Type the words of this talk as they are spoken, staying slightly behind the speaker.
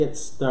Get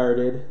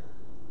started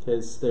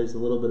because there's a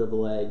little bit of a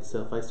lag,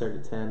 so if I start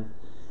at 10,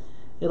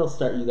 it'll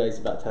start you guys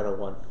about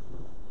 10:01.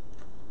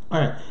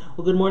 Alright,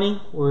 well, good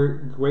morning. We're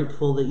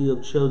grateful that you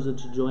have chosen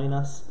to join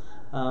us.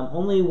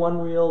 Only one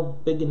real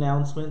big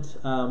announcement.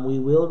 We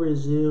will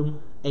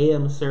resume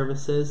AM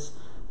services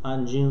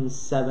on June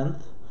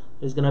 7th.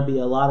 There's going to be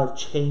a lot of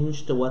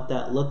change to what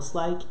that looks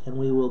like, and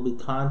we will be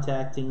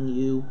contacting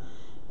you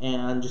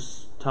and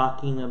just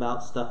talking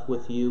about stuff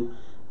with you.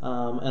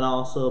 And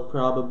also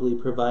probably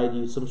provide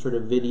you some sort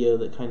of video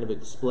that kind of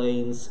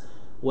explains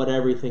what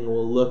everything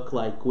will look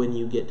like when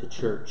you get to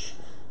church,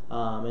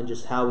 and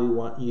just how we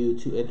want you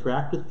to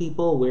interact with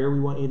people, where we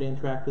want you to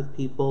interact with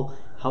people,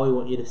 how we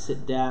want you to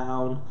sit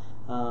down,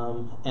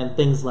 and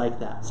things like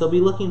that. So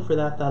be looking for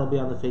that. That'll be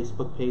on the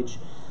Facebook page.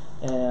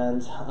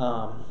 And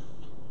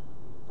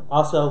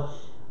also,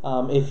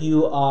 if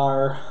you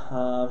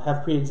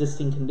have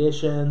pre-existing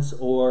conditions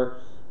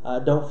or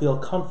don't feel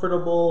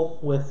comfortable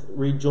with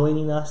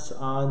rejoining us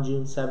on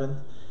June 7th,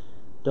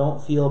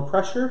 don't feel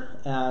pressure,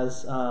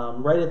 as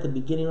right at the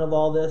beginning of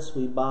all this,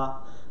 we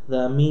bought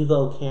the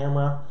Mevo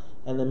camera,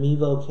 and the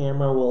Mevo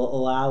camera will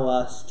allow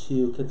us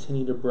to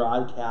continue to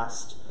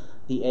broadcast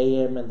the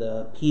AM and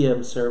the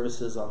PM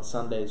services on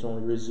Sundays when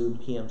we resume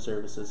PM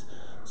services.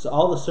 So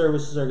all the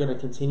services are going to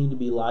continue to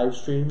be live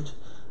streamed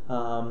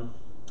via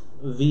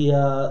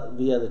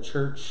the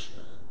church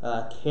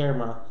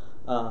camera.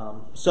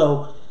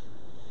 So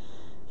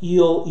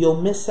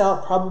You'll miss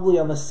out probably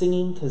on the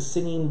singing, because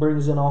singing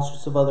brings in all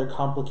sorts of other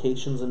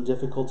complications and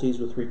difficulties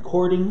with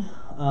recording,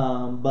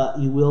 but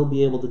you will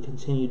be able to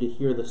continue to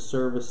hear the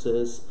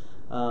services.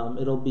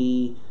 It'll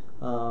be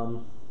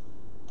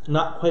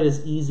not quite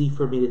as easy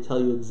for me to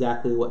tell you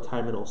exactly what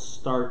time it'll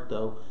start,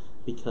 though,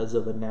 because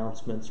of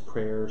announcements,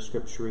 prayer,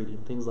 scripture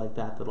reading, things like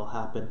that that'll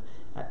happen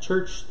at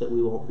church that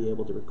we won't be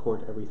able to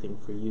record everything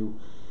for you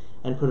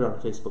and put it on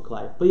Facebook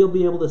Live. But you'll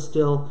be able to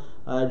still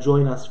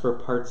join us for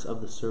parts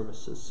of the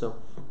services. So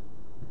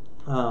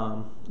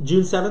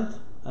June 7th,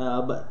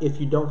 but if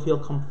you don't feel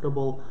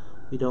comfortable,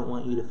 we don't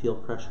want you to feel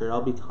pressured.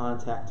 I'll be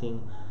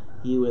contacting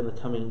you in the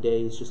coming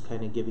days, just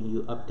kind of giving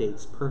you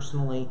updates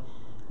personally,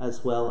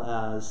 as well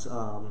as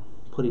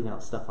putting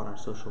out stuff on our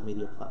social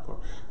media platform.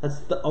 That's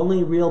the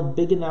only real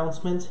big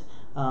announcement.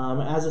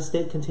 As the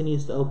state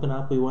continues to open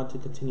up, we want to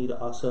continue to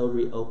also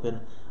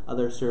reopen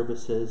other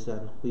services,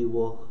 and we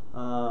will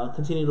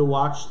continue to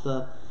watch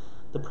the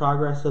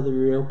progress of the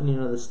reopening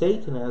of the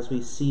state, and as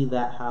we see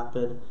that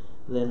happen,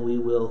 then we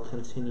will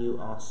continue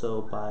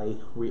also by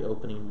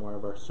reopening more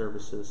of our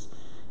services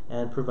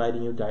and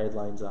providing you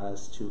guidelines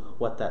as to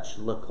what that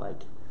should look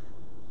like.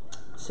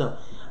 So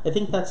I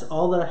think that's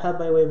all that I have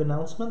by way of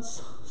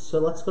announcements. So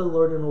let's go to the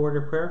Lord in a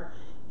word of prayer,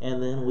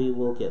 and then we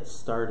will get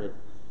started.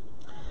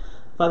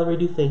 Father, we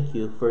do thank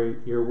you for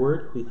your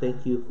word. We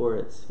thank you for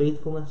its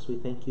faithfulness. We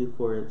thank you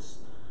for its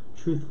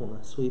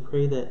truthfulness. We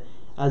pray that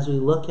as we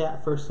look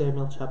at 1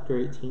 Samuel chapter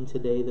 18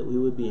 today, that we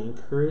would be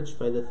encouraged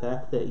by the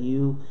fact that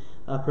you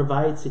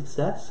provide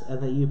success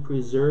and that you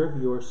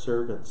preserve your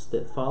servants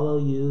that follow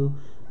you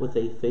with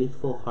a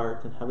faithful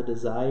heart and have a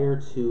desire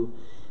to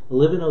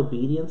live in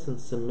obedience and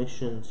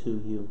submission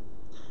to you.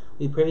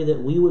 We pray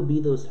that we would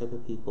be those type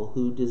of people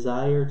who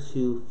desire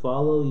to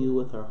follow you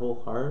with our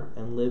whole heart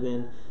and live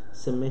in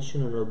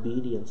submission and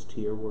obedience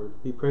to your word.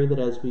 We pray that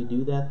as we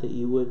do that, that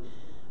you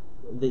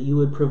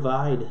would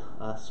provide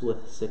us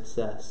with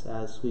success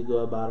as we go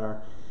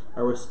about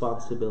our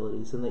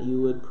responsibilities, and that you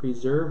would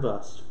preserve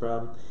us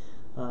from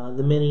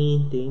the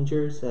many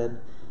dangers and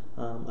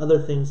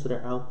other things that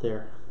are out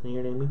there. In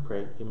your name we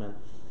pray. Amen.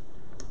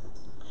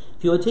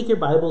 If you would take your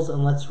Bibles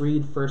and let's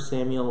read 1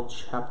 Samuel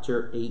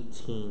chapter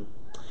 18.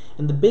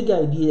 And the big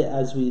idea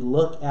as we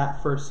look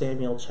at 1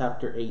 Samuel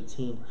chapter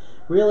 18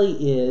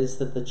 really is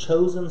that the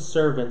chosen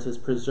servant is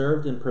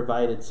preserved and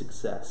provided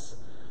success.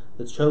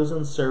 The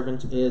chosen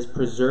servant is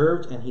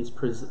preserved and he's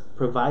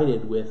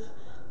provided with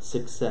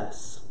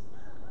success.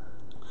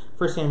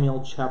 1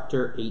 Samuel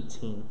chapter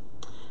 18.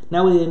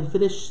 Now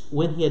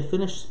when he had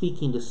finished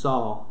speaking to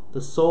Saul,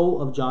 the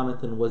soul of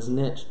Jonathan was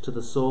knit to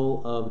the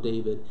soul of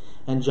David,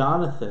 and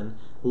Jonathan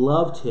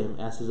loved him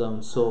as his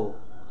own soul.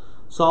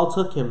 Saul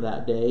took him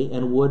that day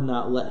and would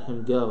not let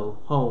him go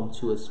home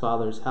to his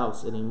father's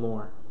house any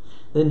more.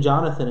 Then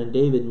Jonathan and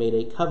David made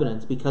a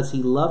covenant because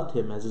he loved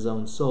him as his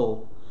own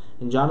soul.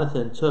 And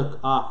Jonathan took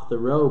off the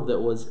robe that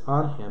was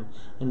on him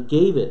and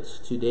gave it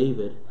to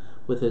David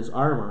with his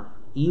armor,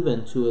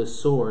 even to his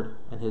sword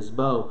and his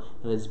bow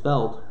and his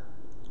belt.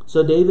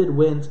 So David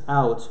went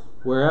out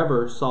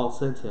wherever Saul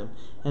sent him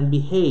and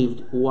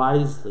behaved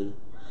wisely.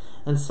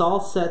 And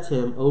Saul set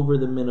him over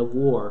the men of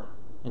war,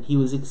 and he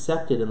was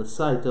accepted in the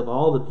sight of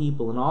all the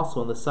people and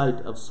also in the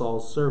sight of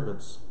Saul's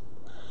servants.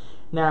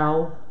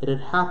 Now it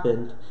had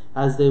happened,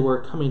 as they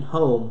were coming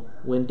home,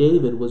 when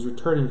David was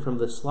returning from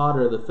the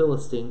slaughter of the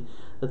Philistine,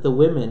 that the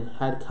women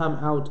had come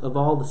out of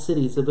all the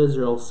cities of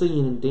Israel,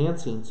 singing and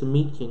dancing to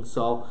meet King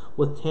Saul,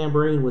 with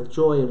tambourine, with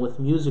joy, and with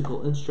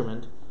musical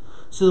instrument.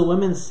 So the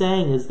women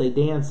sang as they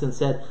danced, and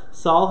said,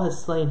 Saul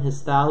has slain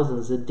his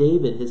thousands, and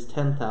David his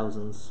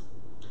 10,000s.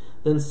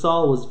 Then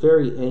Saul was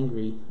very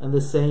angry, and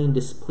the saying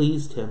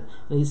displeased him.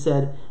 And he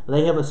said,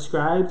 They have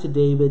ascribed to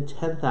David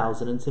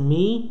 10,000, and to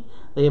me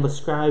they have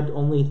ascribed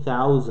only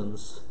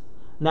thousands.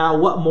 Now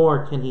what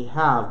more can he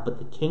have but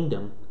the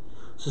kingdom?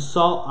 So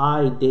Saul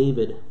eyed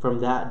David from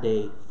that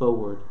day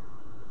forward.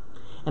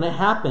 And it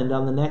happened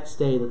on the next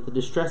day that the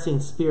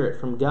distressing spirit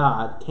from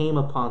God came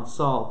upon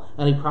Saul,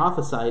 and he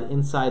prophesied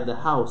inside the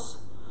house.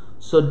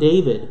 So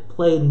David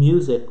played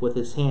music with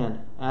his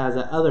hand, as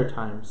at other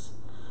times.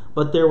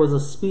 But there was a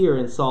spear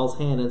in Saul's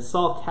hand, and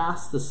Saul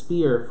cast the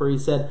spear, for he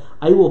said,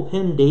 I will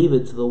pin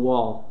David to the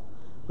wall.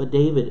 But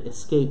David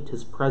escaped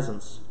his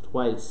presence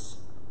twice.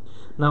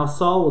 Now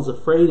Saul was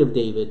afraid of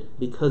David,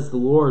 because the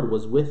Lord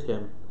was with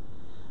him,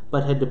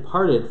 but had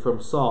departed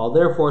from Saul.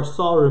 Therefore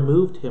Saul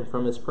removed him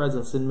from his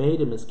presence, and made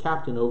him his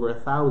captain over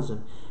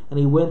 1,000. And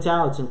he went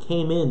out and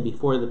came in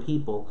before the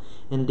people.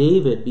 And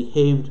David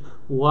behaved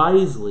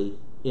wisely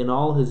in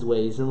all his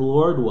ways, and the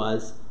Lord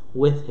was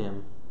with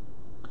him.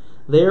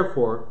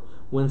 Therefore,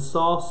 when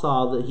Saul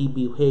saw that he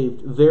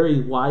behaved very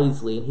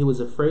wisely, and he was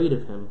afraid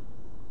of him,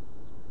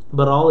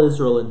 but all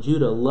Israel and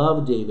Judah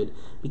loved David,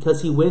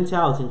 because he went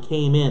out and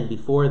came in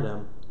before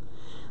them.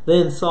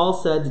 Then Saul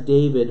said to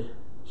David,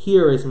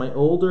 Here is my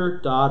older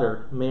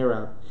daughter,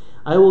 Merab.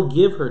 I will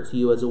give her to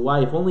you as a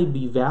wife. Only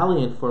be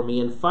valiant for me,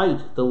 and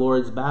fight the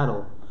Lord's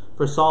battle.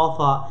 For Saul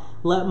thought,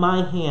 Let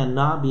my hand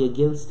not be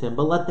against him,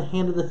 but let the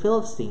hand of the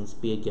Philistines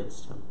be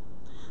against him.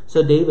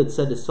 So David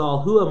said to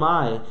Saul, Who am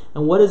I,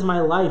 and what is my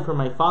life or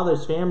my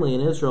father's family in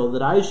Israel,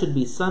 that I should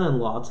be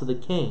son-in-law to the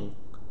king?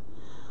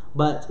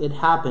 But it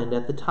happened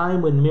at the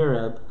time when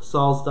Merab,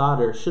 Saul's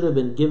daughter, should have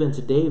been given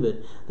to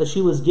David, that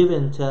she was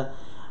given to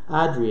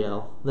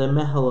Adriel the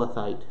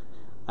Meholathite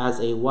as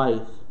a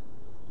wife.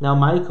 Now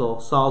Michal,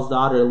 Saul's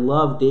daughter,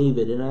 loved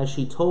David, and as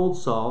she told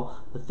Saul,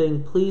 the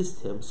thing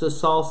pleased him. So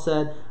Saul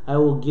said, I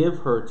will give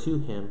her to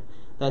him,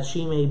 that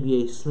she may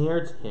be a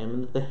snare to him,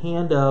 and that the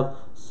hand of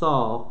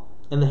Saul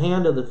and the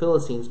hand of the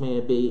Philistines may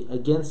be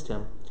against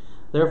him.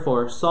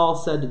 Therefore Saul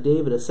said to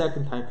David a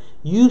second time,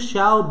 You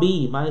shall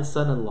be my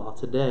son-in-law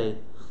today.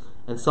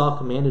 And Saul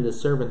commanded his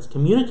servants,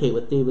 Communicate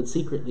with David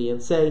secretly,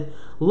 and say,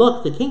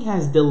 Look, the king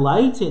has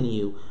delight in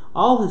you.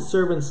 All his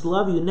servants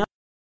love you. Now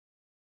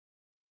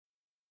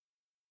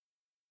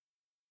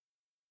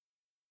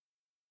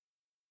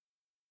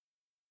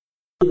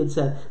David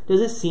said,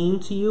 Does it seem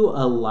to you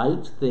a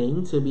light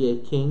thing to be a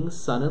king's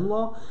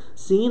son-in-law,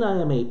 seeing I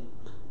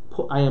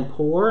am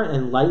poor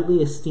and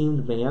lightly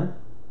esteemed man?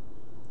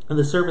 And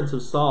the servants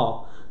of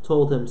Saul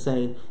told him,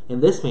 saying, In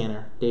this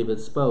manner David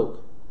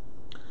spoke.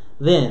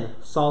 Then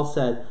Saul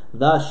said,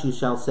 Thus you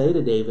shall say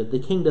to David, The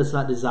king does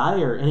not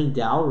desire any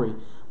dowry,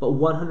 but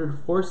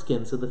 100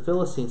 foreskins of the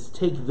Philistines to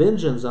take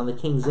vengeance on the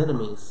king's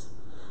enemies.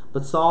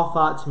 But Saul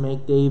thought to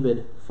make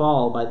David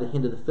fall by the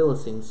hand of the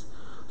Philistines.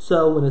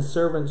 So when his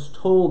servants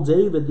told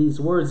David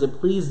these words, it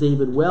pleased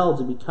David well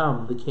to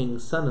become the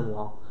king's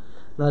son-in-law.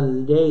 Now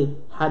the day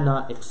had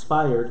not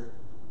expired.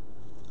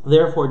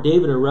 Therefore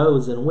David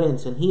arose and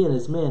went, and he and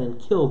his men,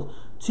 and killed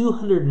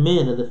 200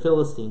 men of the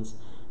Philistines.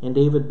 And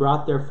David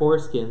brought their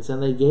foreskins,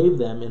 and they gave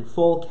them in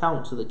full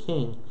count to the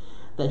king,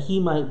 that he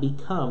might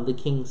become the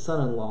king's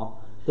son-in-law.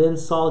 Then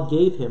Saul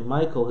gave him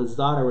Michal his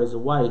daughter as a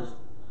wife.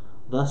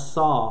 Thus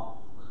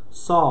Saul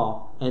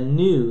saw and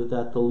knew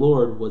that the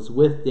Lord was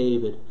with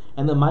David,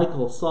 and that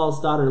Michal,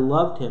 Saul's daughter,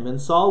 loved him.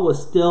 And Saul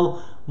was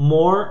still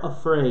more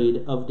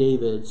afraid of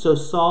David. So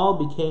Saul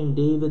became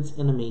David's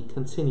enemy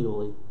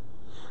continually.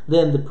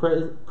 Then the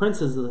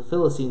princes of the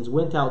Philistines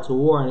went out to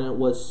war, and it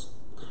was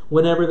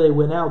whenever they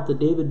went out that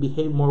David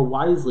behaved more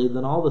wisely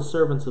than all the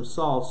servants of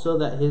Saul, so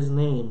that his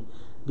name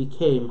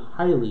became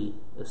highly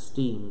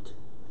esteemed.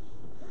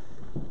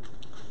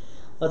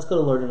 Let's go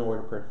to Lord in a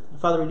word of prayer.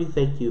 Father, we do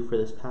thank you for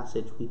this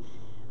passage. We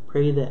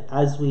pray that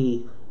as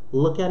we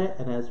look at it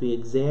and as we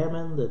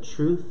examine the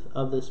truth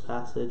of this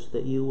passage,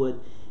 that you would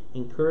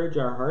encourage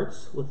our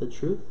hearts with the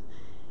truth,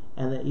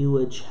 and that you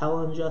would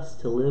challenge us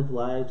to live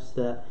lives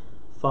that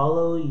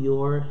follow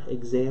your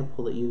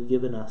example that you've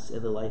given us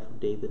in the life of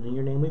David. In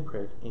your name we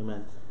pray.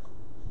 Amen.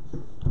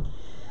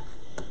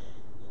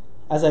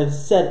 As I've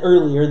said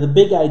earlier, the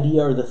big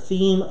idea or the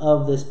theme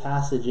of this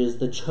passage is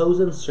the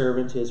chosen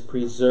servant is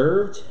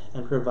preserved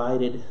and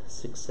provided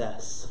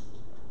success.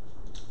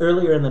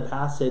 Earlier in the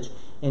passage,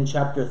 in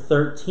chapter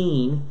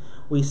 13,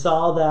 we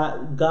saw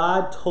that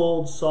God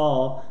told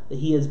Saul that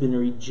he has been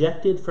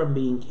rejected from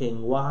being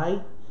king.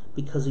 Why?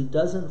 Because he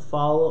doesn't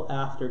follow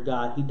after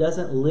God. He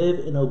doesn't live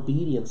in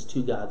obedience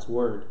to God's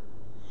word.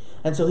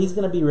 And so he's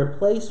going to be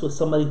replaced with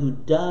somebody who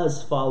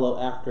does follow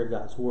after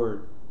God's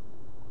word.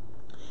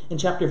 In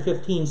chapter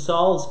 15,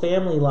 Saul's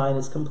family line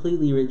is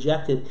completely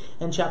rejected.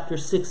 And chapter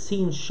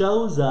 16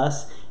 shows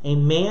us a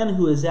man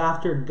who is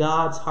after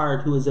God's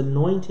heart, who is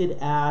anointed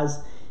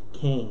as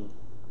king.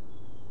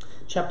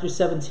 Chapter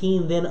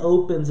 17 then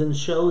opens and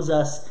shows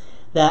us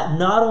that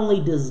not only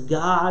does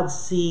God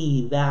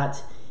see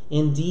that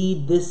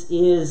indeed this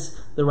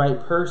is the right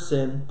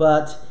person,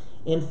 but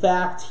in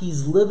fact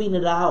he's living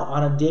it out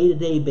on a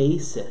day-to-day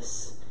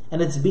basis.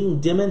 And it's being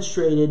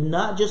demonstrated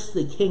not just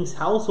to the king's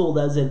household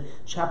as in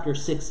chapter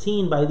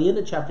 16. By the end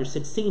of chapter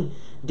 16,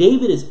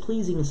 David is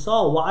pleasing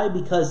Saul. Why?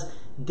 Because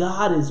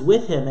God is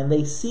with him, and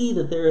they see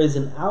that there is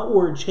an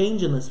outward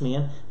change in this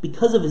man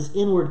because of his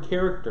inward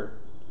character.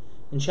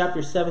 In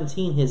chapter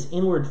 17, his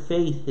inward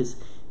faith,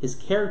 his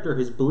character,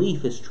 his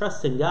belief, his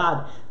trust in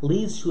God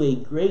leads to a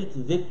great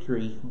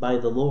victory by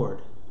the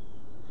Lord.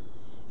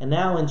 And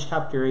now in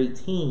chapter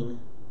 18,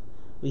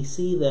 we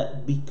see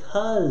that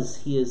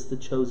because he is the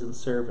chosen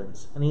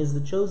servant, and he is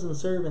the chosen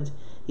servant,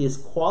 he is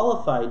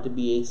qualified to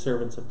be a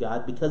servant of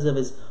God because of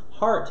his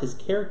heart, his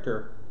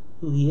character,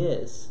 who he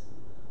is.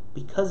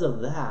 Because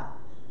of that,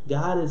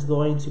 God is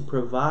going to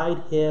provide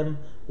him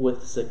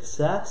with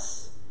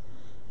success,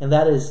 and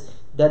that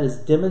is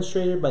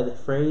demonstrated by the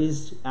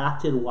phrase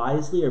acted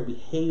wisely or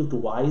behaved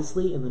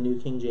wisely in the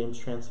New King James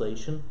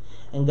translation.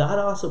 And God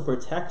also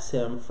protects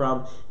him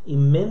from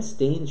immense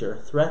danger,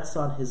 threats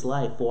on his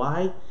life.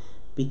 Why?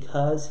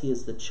 Because he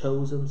is the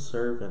chosen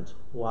servant.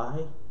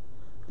 Why?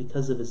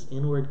 Because of his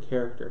inward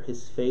character,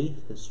 his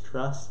faith, his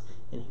trust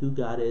in who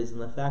God is,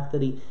 and the fact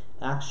that he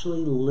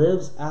actually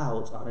lives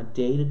out on a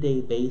day-to-day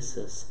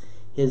basis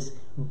his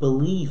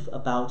belief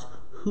about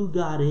who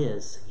God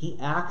is. He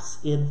acts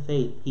in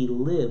faith. He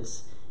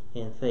lives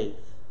in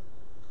faith.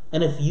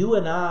 And if you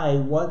and I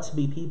want to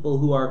be people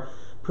who are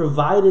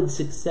provided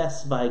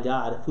success by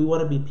God, if we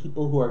want to be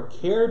people who are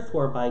cared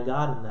for by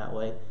God in that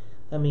way,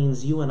 that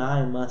means you and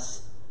I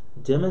must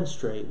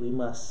demonstrate, we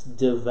must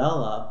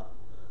develop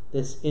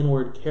this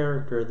inward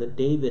character that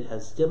David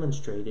has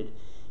demonstrated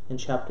in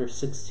chapter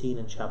 16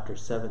 and chapter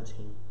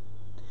 17.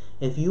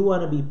 If you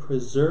want to be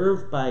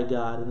preserved by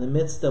God in the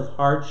midst of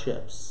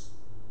hardships,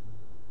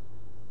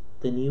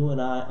 then you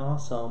and I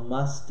also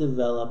must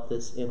develop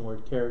this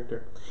inward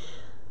character.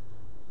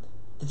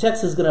 The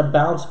text is going to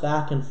bounce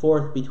back and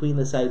forth between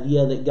this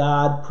idea that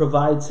God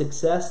provides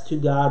success to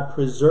God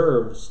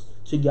preserves,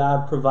 to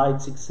God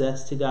provides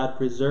success to God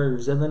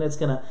preserves, and then it's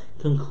going to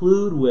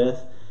conclude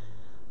with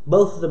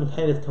both of them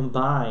kind of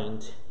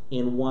combined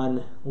in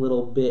one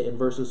little bit in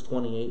verses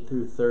 28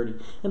 through 30.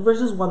 In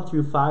verses 1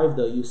 through 5,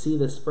 though, you see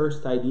this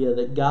first idea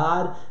that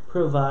God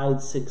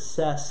provides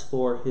success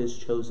for his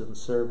chosen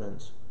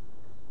servant.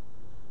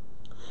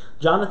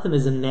 Jonathan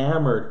is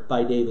enamored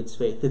by David's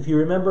faith. If you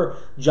remember,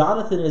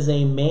 Jonathan is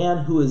a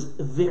man who is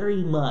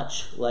very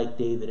much like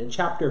David. In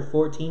chapter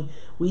 14,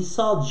 we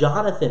saw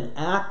Jonathan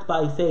act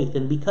by faith,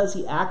 and because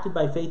he acted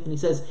by faith, and he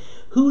says,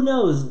 who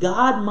knows,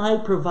 God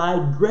might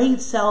provide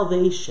great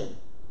salvation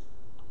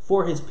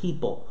for his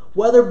people,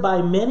 whether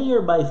by many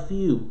or by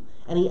few.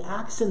 And he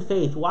acts in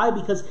faith. Why?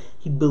 Because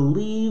he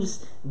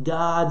believes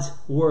God's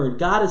word.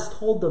 God has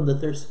told them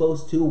that they're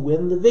supposed to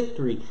win the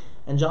victory.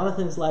 And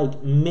Jonathan's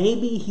like,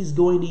 maybe he's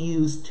going to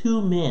use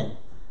 2 men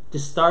to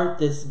start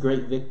this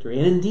great victory.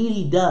 And indeed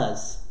he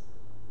does.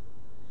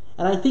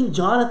 And I think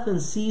Jonathan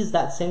sees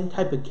that same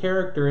type of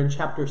character in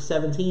chapter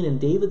 17 in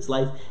David's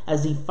life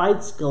as he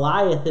fights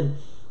Goliath.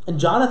 And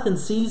Jonathan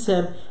sees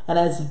him, and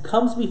as he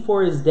comes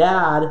before his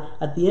dad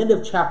at the end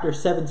of chapter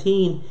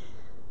 17,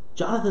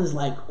 Jonathan's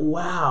like,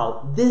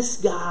 wow, this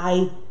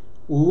guy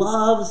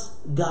loves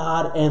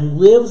God and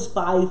lives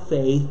by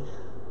faith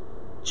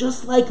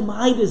just like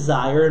my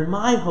desire and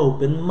my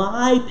hope and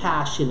my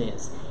passion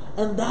is.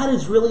 And that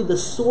is really the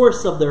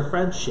source of their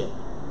friendship.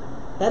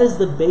 That is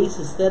the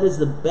basis, that is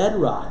the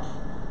bedrock.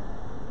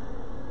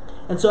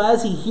 And so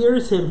as he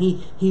hears him,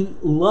 he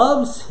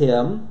loves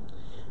him,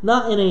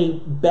 not in a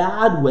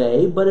bad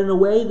way, but in a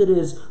way that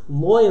is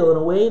loyal, in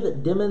a way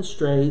that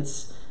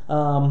demonstrates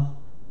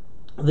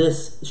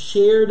this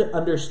shared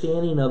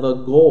understanding of a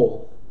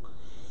goal.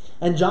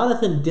 And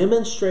Jonathan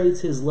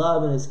demonstrates his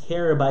love and his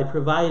care by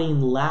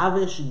providing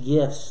lavish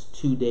gifts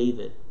to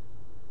David.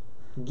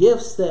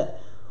 Gifts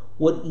that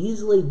would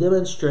easily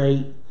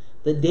demonstrate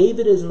that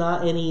David is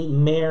not any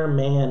mere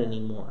man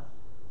anymore.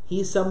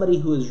 He's somebody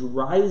who is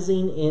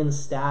rising in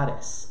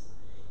status.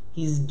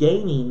 He's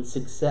gaining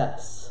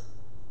success.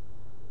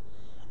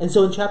 And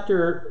so in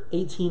chapter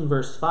 18,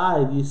 verse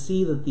 5, you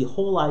see that the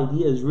whole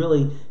idea is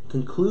really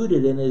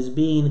concluded and is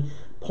being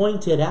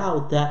pointed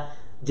out that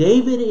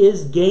David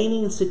is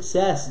gaining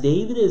success.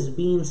 David is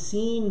being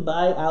seen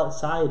by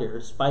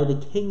outsiders, by the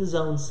king's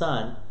own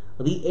son,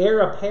 the heir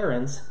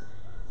apparent,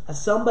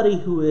 as somebody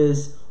who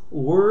is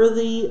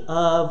worthy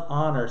of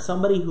honor,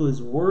 somebody who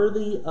is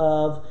worthy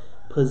of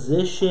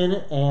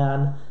position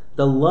and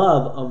the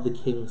love of the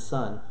king's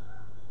son.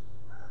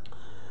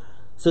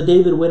 So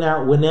David went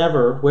out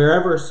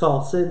wherever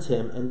Saul sent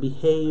him, and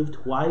behaved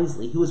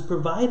wisely. He was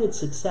provided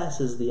success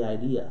is the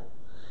idea.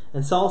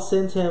 And Saul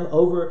set him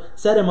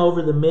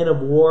over the men of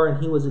war,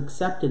 and he was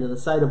accepted in the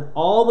sight of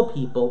all the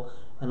people,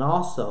 and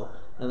also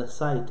in the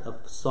sight of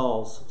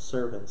Saul's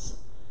servants.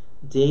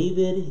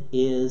 David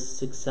is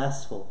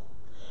successful.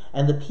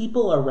 And the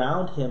people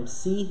around him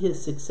see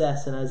his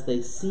success, and as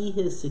they see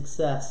his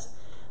success,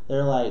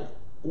 they're like,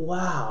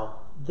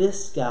 wow,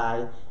 this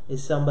guy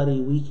is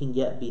somebody we can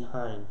get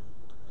behind.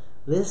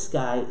 This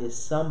guy is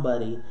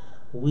somebody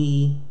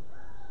we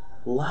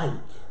like.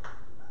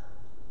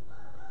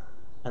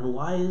 And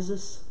why is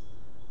this?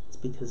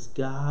 because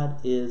God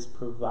is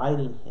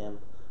providing him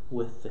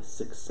with this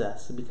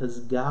success, because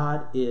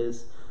God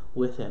is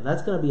with him.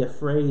 That's going to be a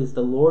phrase,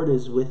 the Lord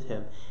is with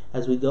him.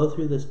 As we go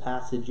through this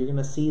passage, you're going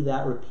to see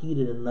that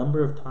repeated a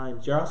number of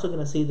times. You're also going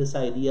to see this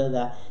idea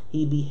that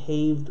he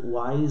behaved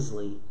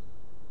wisely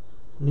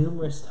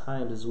numerous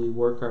times as we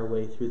work our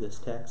way through this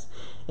text.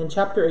 In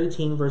chapter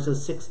 18,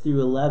 verses 6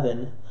 through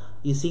 11,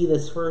 you see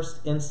this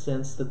first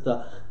instance that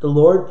the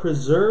Lord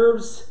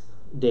preserves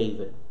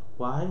David.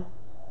 Why?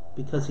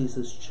 Because he's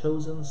his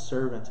chosen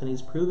servant, and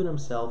he's proven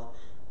himself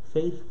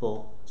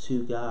faithful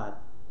to God.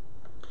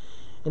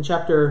 In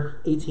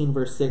chapter 18,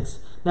 verse 6,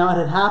 now it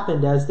had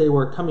happened as they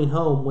were coming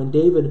home, when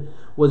David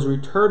was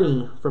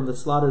returning from the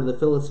slaughter of the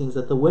Philistines,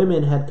 that the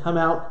women had come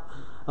out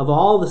of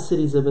all the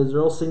cities of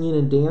Israel, singing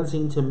and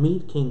dancing to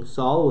meet King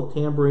Saul, with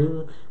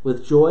tambourine,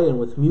 with joy, and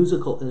with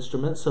musical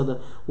instruments. So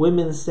the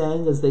women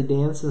sang as they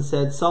danced and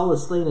said, Saul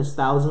has slain his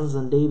thousands,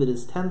 and David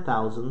his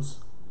 10,000s.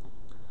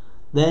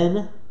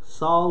 Then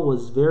Saul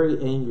was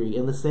very angry,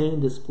 and the saying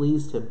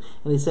displeased him.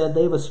 And he said,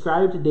 they have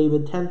ascribed to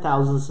David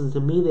 10,000s, and to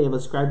me they have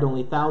ascribed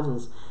only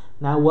thousands.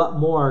 Now what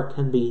more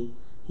can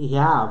he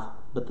have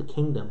but the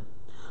kingdom?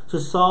 So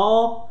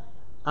Saul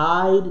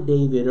eyed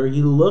David, or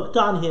he looked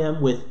on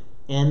him with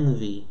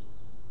envy.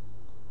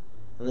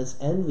 And this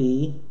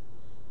envy,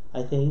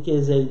 I think,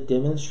 is a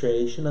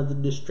demonstration of the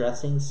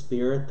distressing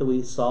spirit that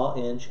we saw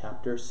in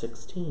chapter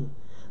 16.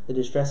 The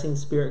distressing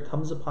spirit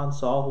comes upon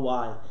Saul.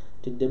 Why?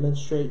 To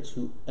demonstrate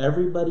to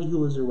everybody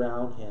who is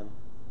around him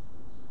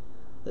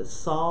that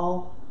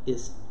Saul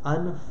is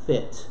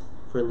unfit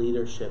for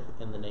leadership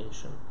in the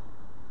nation.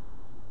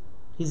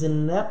 He's an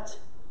inept,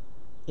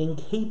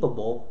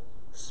 incapable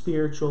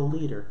spiritual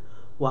leader.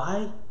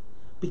 Why?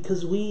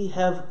 Because we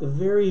have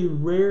very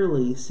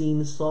rarely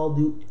seen Saul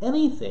do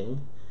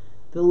anything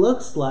that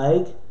looks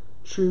like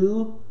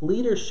true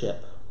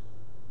leadership.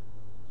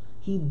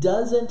 He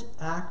doesn't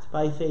act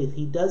by faith.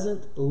 He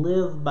doesn't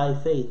live by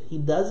faith. He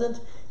doesn't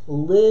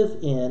live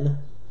in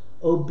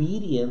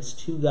obedience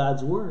to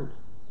God's word.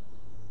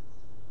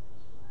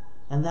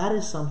 And that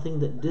is something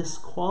that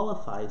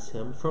disqualifies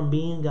him from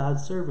being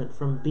God's servant,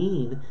 from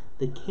being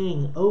the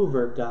king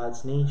over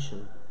God's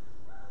nation.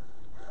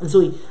 And so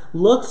he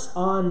looks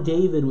on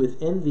David with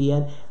envy,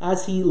 and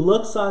as he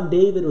looks on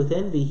David with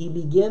envy, he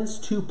begins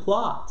to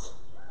plot.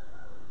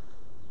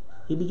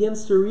 He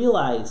begins to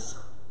realize,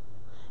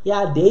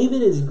 yeah,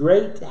 David is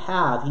great to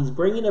have. He's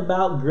bringing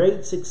about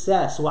great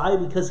success. Why?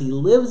 Because he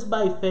lives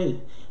by faith.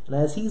 And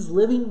as he's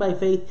living by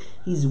faith,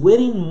 he's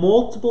winning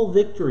multiple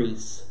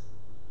victories,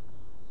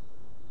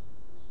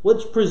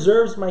 which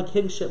preserves my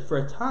kingship for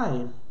a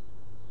time.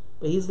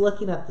 But he's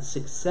looking at the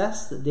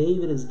success that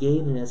David has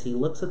gained, and as he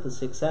looks at the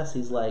success,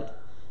 he's like,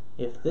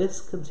 if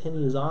this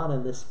continues on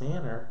in this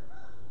manner,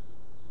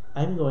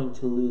 I'm going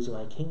to lose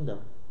my kingdom.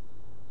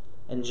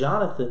 And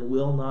Jonathan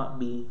will not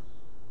be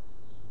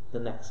the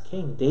next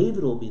king.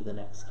 David will be the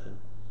next king.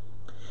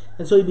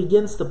 And so he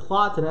begins to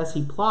plot, and as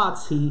he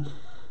plots, the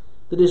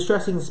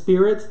distressing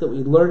spirits that we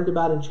learned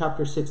about in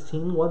chapter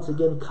 16 once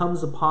again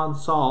comes upon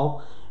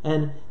Saul,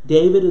 and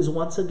David is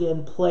once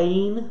again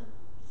playing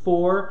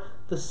for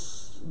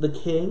the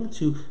king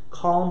to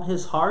calm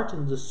his heart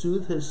and to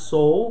soothe his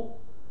soul.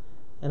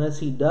 And as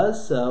he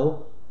does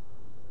so,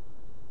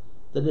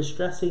 the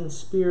distressing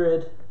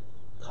spirit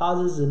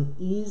causes an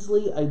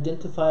easily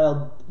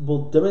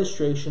identifiable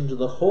demonstration to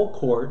the whole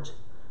court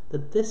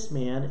that this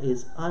man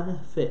is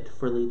unfit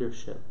for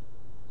leadership.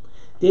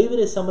 David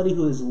is somebody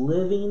who is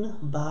living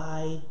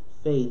by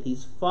faith.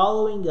 He's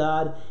following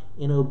God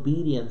in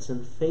obedience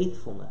and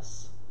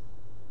faithfulness.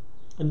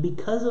 And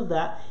because of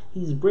that,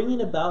 he's bringing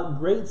about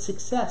great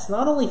success,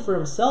 not only for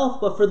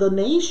himself, but for the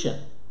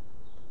nation.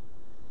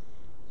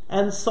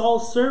 And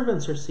Saul's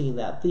servants are seeing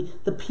that.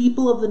 The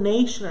people of the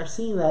nation are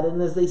seeing that.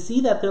 And as they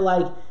see that, they're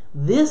like,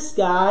 this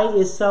guy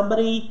is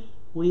somebody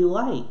we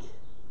like.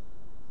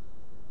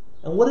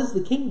 And what is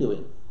the king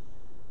doing?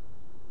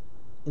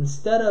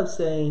 Instead of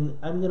saying,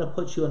 I'm going to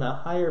put you in a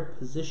higher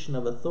position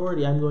of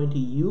authority, I'm going to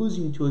use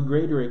you to a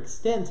greater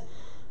extent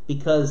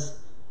because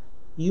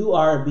you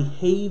are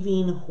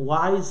behaving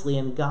wisely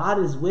and God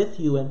is with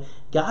you and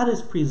God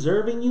is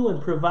preserving you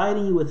and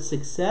providing you with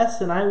success,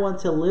 and I want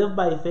to live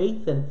by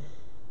faith and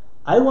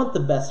I want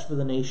the best for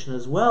the nation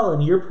as well,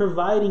 and you're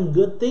providing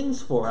good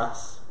things for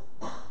us.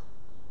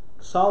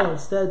 Saul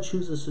instead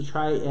chooses to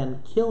try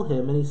and kill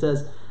him, and he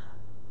says,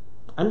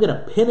 I'm going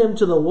to pin him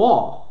to the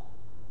wall.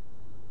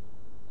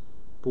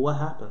 But what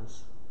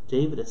happens?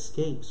 David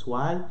escapes.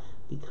 Why?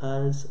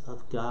 Because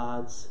of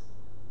God's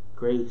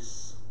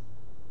grace.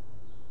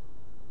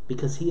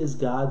 Because he is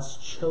God's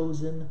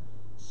chosen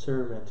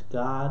servant.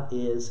 God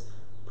is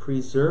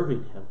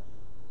preserving him,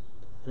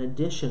 in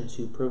addition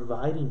to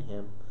providing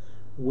him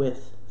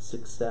with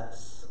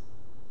success.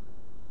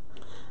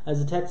 As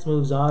the text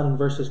moves on in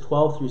verses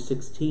 12 through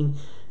 16,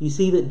 you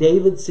see that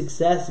David's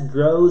success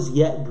grows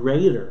yet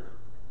greater.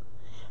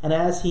 And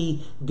as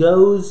he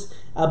goes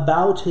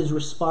about his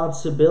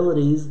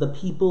responsibilities, the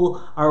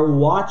people are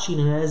watching,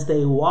 and as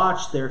they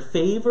watch, their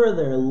favor,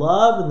 their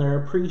love, and their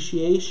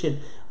appreciation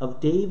of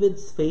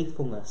David's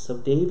faithfulness,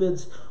 of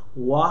David's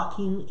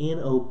walking in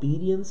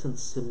obedience and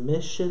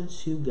submission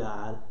to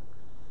God,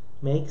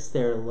 makes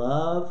their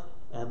love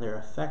and their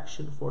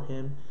affection for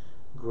him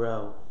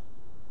grow.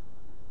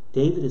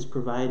 David has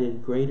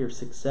provided greater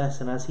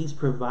success, and as he's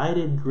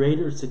provided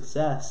greater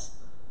success,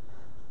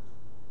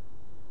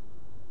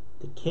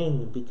 the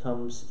king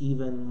becomes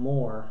even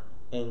more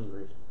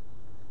angry.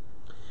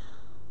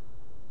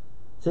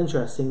 It's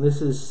interesting.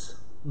 This is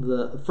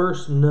the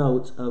first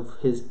note of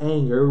his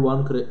anger.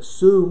 One could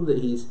assume that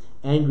he's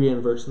angry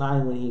in verse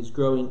 9 when he's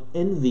growing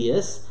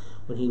envious,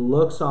 when he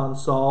looks on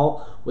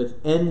Saul with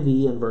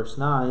envy in verse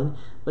 9.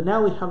 But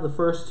now we have the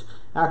first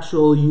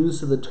actual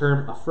use of the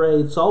term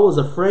afraid. Saul was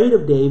afraid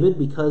of David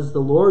because the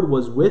Lord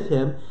was with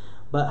him,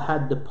 but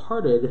had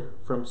departed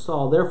from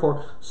Saul.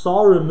 Therefore,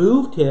 Saul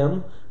removed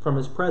him from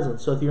his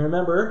presence. So if you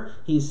remember,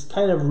 he's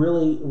kind of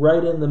really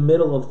right in the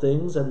middle of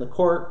things in the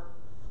court,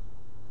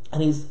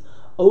 and he's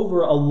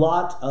over a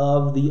lot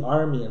of the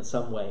army in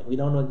some way. We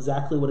don't know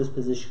exactly what his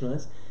position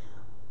is,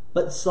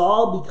 but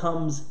Saul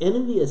becomes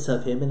envious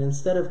of him, and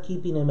instead of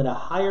keeping him in a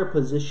higher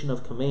position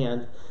of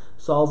command,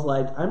 Saul's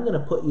like, I'm going to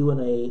put you in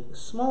a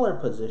smaller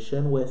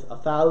position with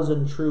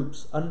 1,000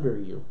 troops under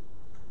you.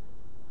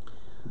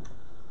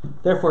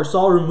 Therefore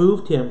Saul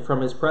removed him from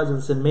his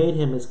presence and made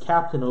him his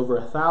captain over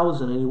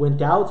 1,000, and he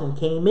went out and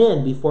came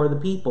in before the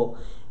people.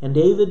 And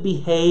David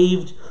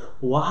behaved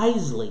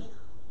wisely.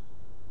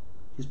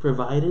 He's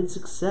provided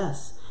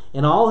success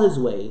in all his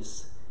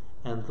ways,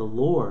 and the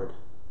Lord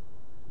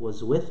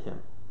was with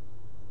him.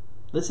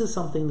 This is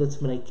something that's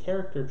been a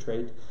character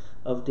trait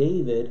of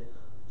David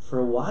for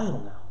a while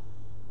now.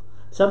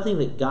 Something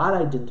that God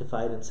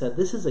identified and said,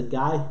 this is a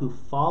guy who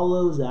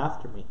follows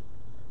after me.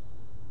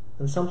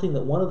 And something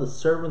that one of the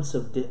servants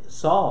of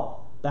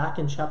Saul, back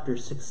in chapter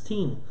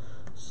 16,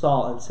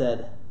 saw and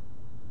said,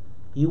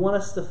 you want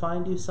us to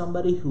find you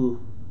somebody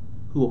who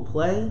will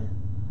play?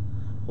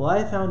 Well,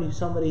 I found you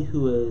somebody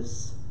who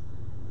is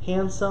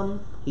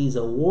handsome, he's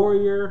a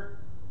warrior,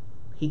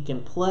 he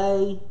can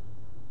play,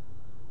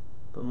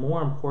 but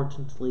more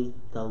importantly,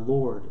 the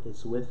Lord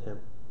is with him.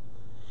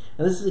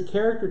 And this is a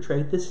character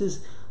trait. This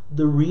is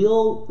the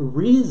real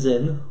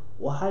reason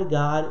why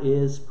God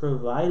is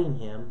providing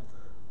him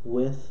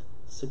with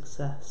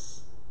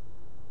success.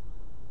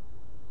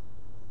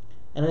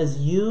 And as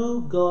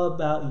you go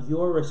about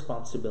your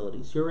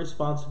responsibilities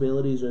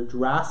are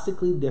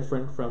drastically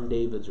different from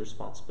David's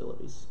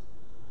responsibilities.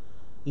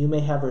 You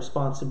may have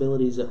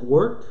responsibilities at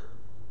work.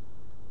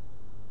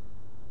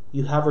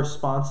 You have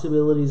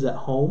responsibilities at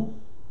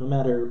home. No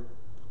matter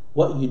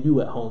what you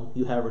do at home,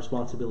 you have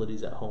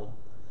responsibilities at home.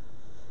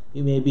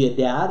 You may be a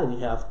dad and you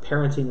have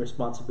parenting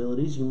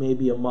responsibilities. You may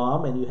be a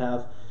mom and you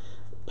have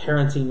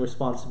parenting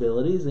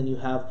responsibilities, and you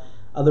have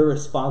other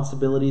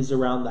responsibilities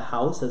around the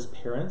house as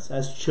parents.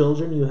 As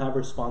children, you have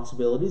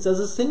responsibilities. As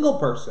a single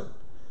person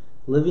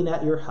living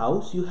at your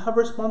house, you have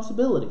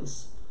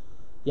responsibilities.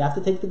 You have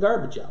to take the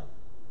garbage out.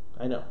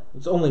 I know,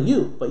 it's only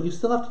you, but you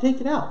still have to take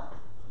it out.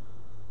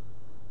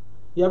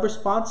 You have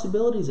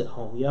responsibilities at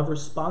home. You have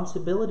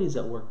responsibilities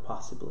at work,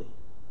 possibly.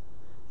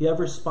 You have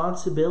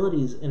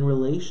responsibilities in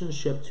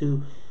relationship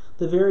to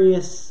the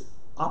various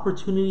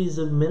opportunities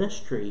of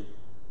ministry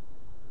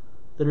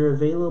that are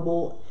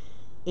available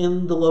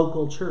in the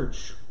local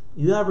church.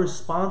 You have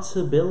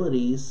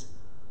responsibilities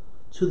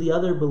to the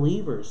other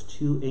believers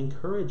to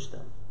encourage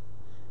them.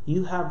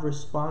 You have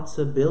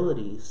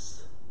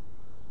responsibilities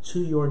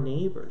to your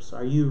neighbors.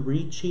 Are you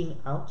reaching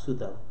out to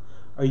them?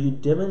 Are you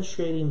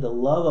demonstrating the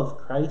love of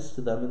Christ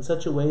to them in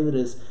such a way that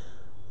is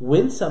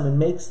winsome and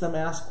makes them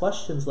ask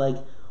questions like,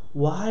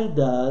 why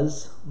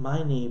does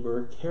my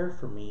neighbor care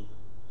for me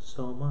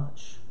so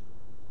much?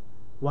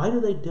 Why do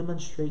they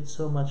demonstrate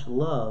so much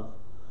love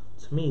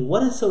to me?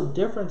 What is so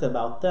different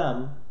about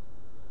them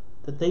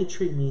that they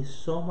treat me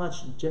so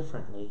much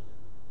differently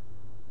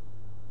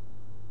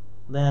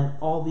than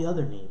all the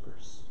other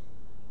neighbors?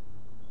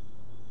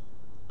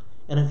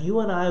 And if you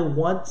and I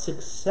want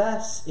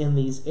success in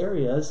these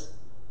areas,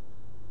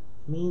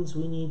 it means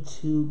we need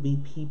to be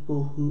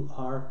people who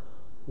are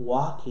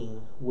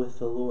walking with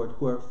the Lord,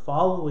 who are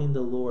following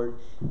the Lord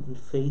in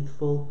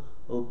faithful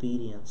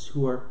obedience,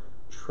 who are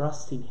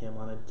trusting Him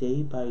on a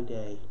day by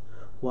day.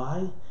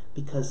 Why?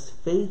 Because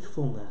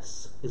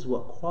faithfulness is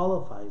what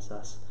qualifies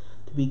us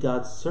to be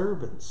God's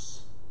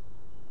servants,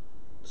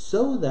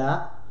 so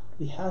that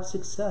we have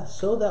success,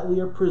 so that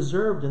we are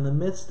preserved in the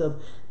midst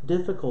of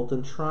difficult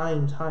and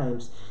trying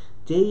times.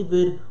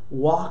 David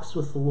walks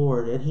with the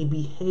Lord and he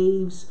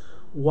behaves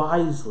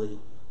wisely.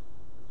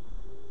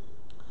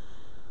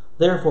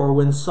 Therefore,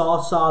 when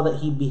Saul saw that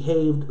he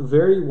behaved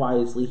very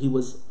wisely, he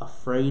was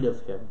afraid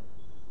of him.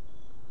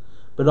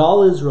 But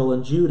all Israel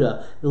and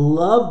Judah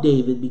loved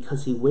David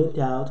because he went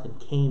out and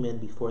came in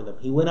before them.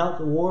 He went out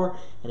to war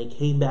and he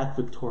came back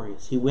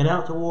victorious. He went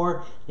out to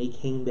war and he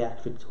came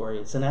back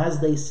victorious. And as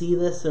they see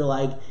this, they're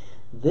like,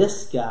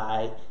 this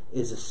guy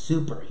is a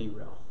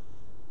superhero.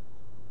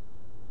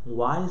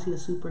 Why is he a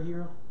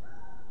superhero?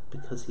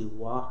 Because he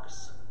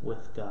walks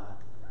with God.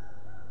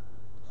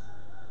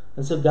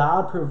 And so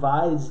God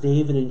provides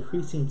David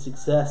increasing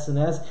success. And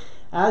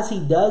as he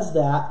does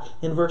that,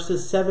 in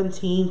verses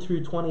 17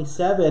 through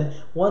 27,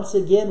 once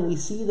again we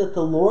see that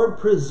the Lord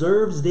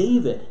preserves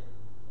David.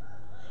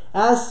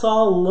 As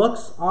Saul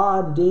looks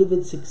on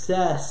David's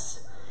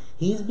success,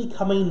 he's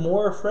becoming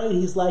more afraid.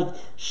 He's like,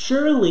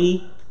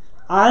 surely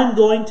I'm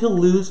going to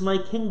lose my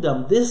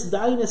kingdom. This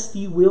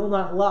dynasty will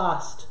not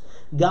last.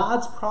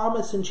 God's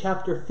promise in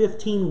chapter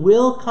 15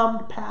 will come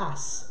to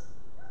pass.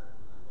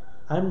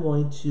 I'm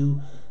going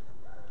to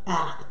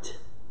act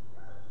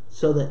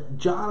so that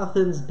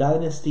Jonathan's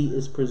dynasty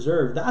is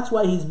preserved. That's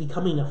why he's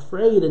becoming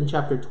afraid in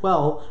chapter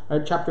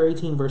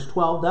 18, verse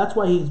 12. That's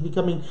why he's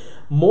becoming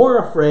more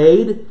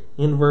afraid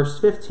in verse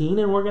 15.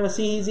 And we're going to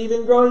see he's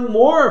even growing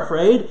more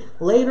afraid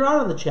later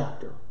on in the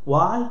chapter.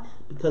 Why?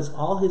 Because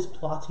all his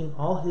plotting,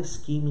 all his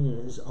scheming,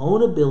 and his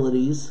own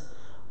abilities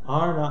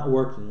are not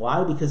working.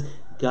 Why? Because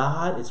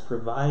God is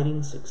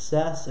providing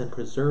success and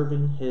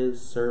preserving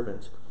his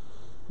servant.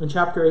 In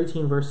chapter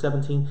 18, verse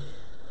 17,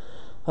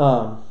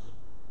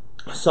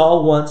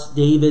 Saul wants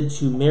David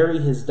to marry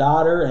his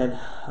daughter,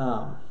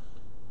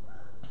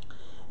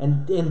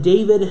 and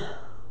David,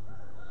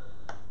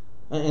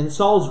 and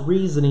Saul's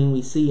reasoning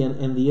we see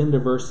in the end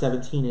of verse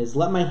 17 is,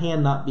 let my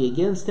hand not be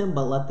against him,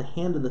 but let the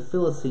hand of the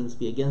Philistines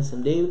be against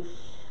him.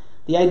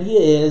 The idea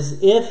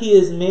is, if he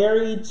is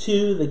married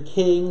to the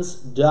king's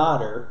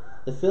daughter,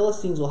 the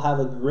Philistines will have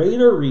a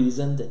greater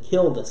reason to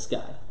kill this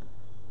guy.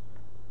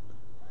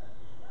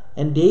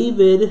 And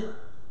David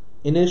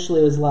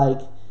initially is like,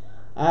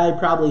 I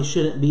probably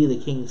shouldn't be the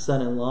king's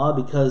son-in-law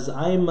because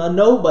I'm a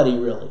nobody,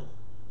 really.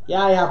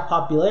 Yeah, I have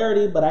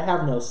popularity, but I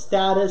have no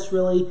status,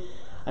 really.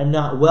 I'm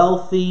not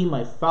wealthy.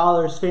 My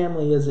father's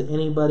family isn't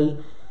anybody.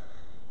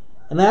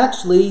 And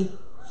actually,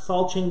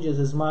 Saul changes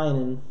his mind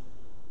and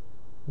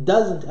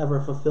doesn't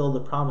ever fulfill the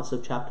promise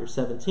of chapter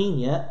 17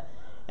 yet.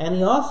 And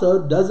he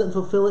also doesn't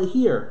fulfill it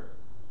here.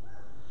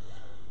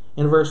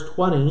 In verse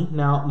 20,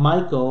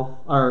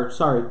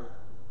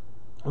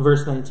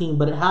 verse 19,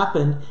 but it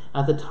happened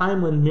at the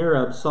time when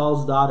Merab,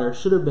 Saul's daughter,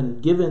 should have been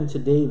given to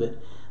David,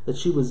 that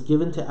she was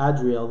given to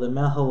Adriel the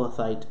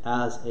Meholathite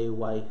as a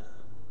wife.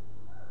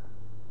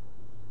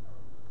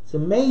 It's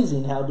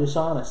amazing how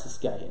dishonest this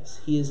guy is.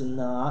 He is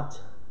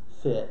not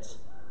fit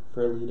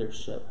for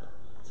leadership.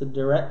 It's a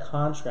direct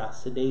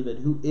contrast to David,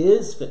 who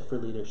is fit for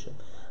leadership.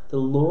 The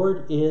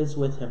Lord is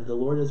with him. The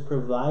Lord is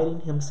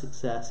providing him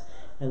success,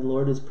 and the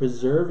Lord is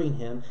preserving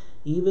him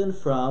even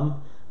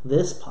from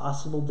this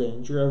possible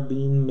danger of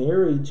being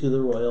married to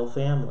the royal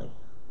family.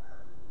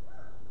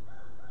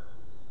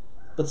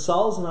 But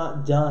Saul's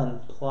not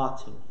done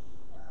plotting.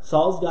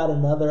 Saul's got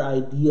another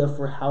idea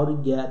for how to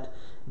get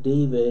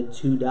David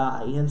to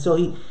die. And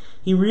so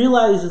he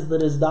realizes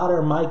that his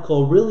daughter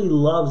Michal really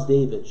loves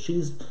David.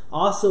 She's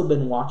also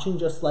been watching,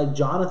 just like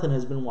Jonathan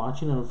has been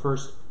watching in the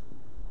first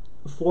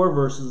 4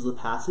 verses of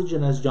the passage.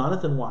 And as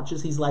Jonathan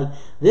watches, he's like,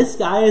 this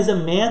guy is a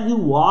man who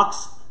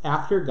walks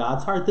after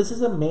God's heart. This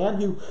is a man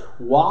who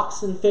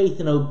walks in faith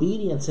and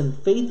obedience and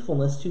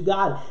faithfulness to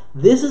God.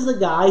 This is a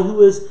guy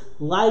who is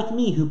like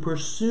me, who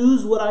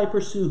pursues what I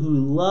pursue, who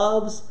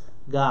loves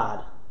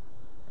God.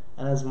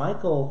 And as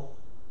Michal,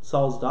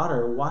 Saul's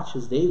daughter,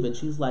 watches David,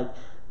 she's like,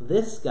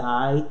 this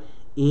guy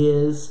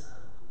is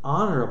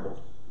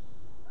honorable.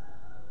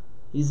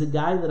 He's a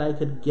guy that I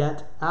could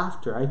get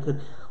after. I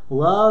could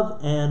love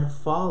and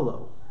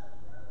follow.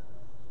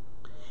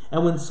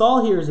 And when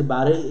Saul hears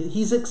about it,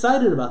 he's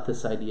excited about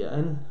this idea.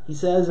 And he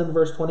says in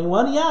verse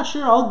 21, yeah,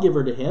 sure, I'll give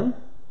her to him.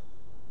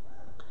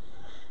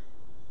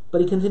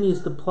 But he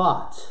continues to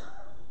plot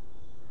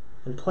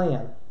and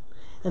plan.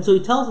 And so he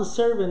tells the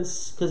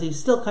servants, because he's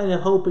still kind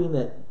of hoping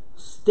that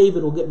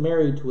David will get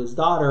married to his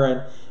daughter.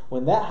 And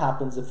when that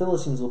happens, the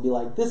Philistines will be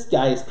like, this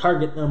guy is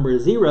target number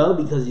 0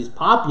 because he's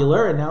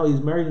popular and now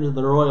he's married into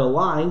the royal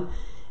line.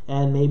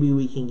 And maybe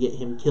we can get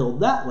him killed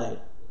that way.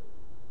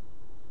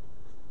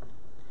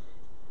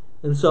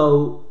 And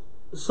so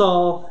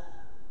Saul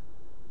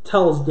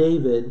tells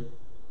David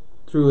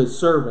through his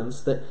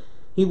servants that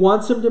he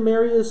wants him to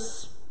marry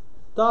his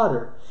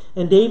daughter.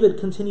 And David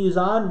continues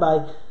on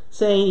by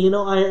saying,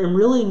 I am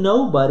really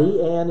nobody,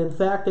 and in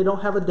fact I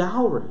don't have a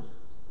dowry.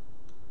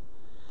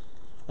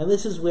 And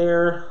this is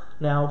where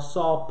now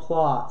Saul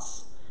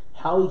plots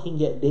how he can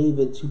get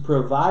David to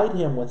provide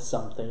him with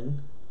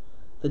something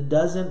that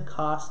doesn't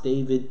cost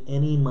David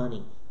any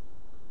money.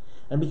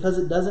 And because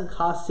it doesn't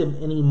cost him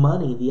any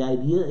money, the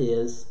idea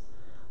is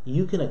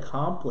you can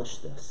accomplish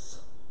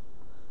this.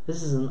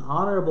 This is an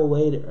honorable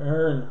way to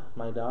earn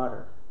my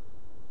daughter.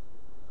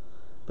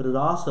 But it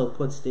also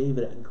puts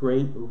David at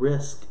great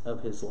risk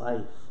of his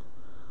life.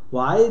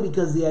 Why?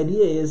 Because the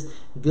idea is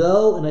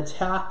go and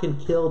attack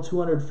and kill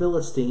 200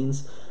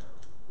 Philistines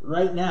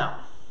right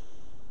now.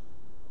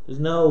 There's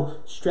no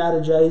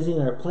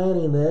strategizing or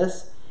planning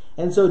this.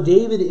 And so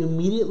David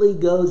immediately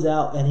goes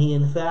out and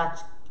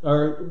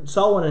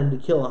Saul wanted him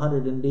to kill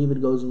 100, and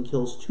David goes and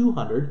kills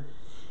 200.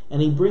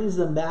 And he brings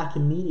them back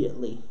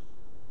immediately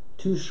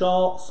to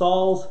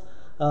Saul's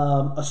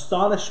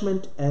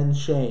astonishment and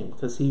shame,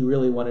 because he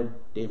really wanted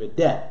David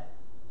dead.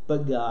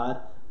 But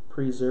God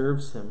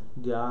preserves him.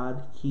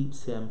 God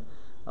keeps him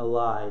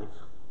alive.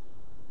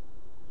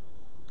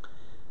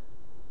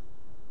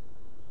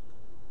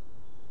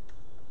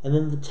 And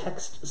then the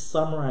text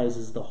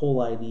summarizes the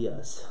whole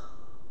ideas,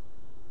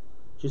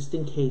 just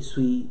in case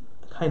we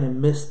kind of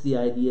missed the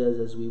ideas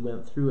as we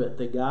went through it,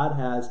 that God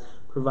has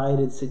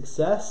provided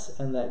success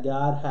and that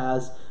God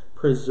has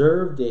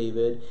preserved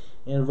David.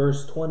 In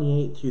verse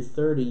 28 through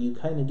 30, you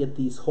kind of get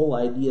these whole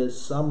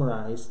ideas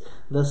summarized.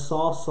 Thus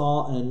Saul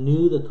saw and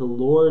knew that the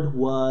Lord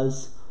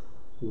was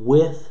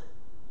with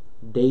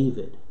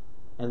David,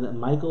 and that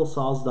Michal,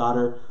 Saul's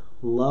daughter,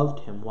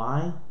 loved him.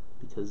 Why?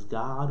 Because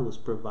God was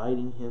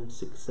providing him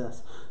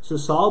success. So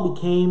Saul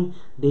became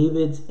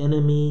David's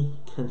enemy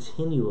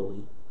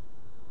continually.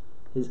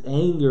 His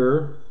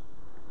anger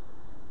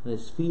and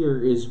his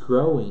fear is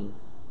growing.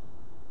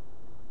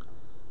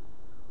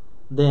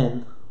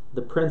 Then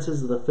the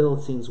princes of the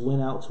Philistines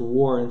went out to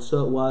war, and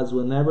so it was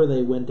whenever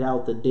they went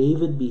out that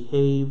David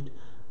behaved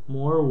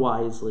more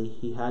wisely.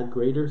 He had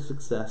greater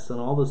success than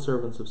all the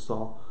servants of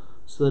Saul,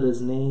 so that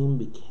his name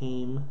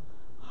became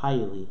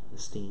highly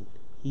esteemed.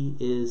 He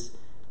is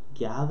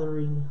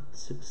gathering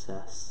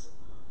success.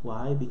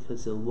 Why?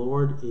 Because the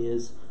Lord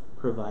is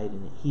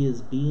providing it. He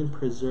is being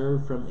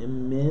preserved from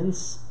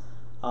immense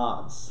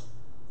odds.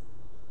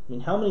 I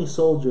mean, how many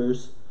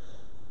soldiers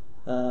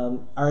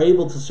are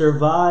able to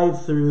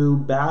survive through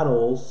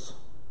battles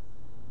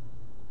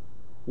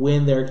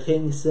when their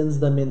king sends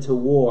them into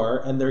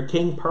war and their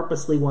king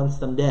purposely wants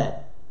them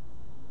dead?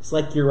 It's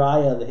like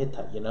Uriah the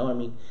Hittite, I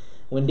mean,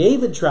 when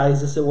David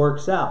tries this, it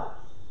works out.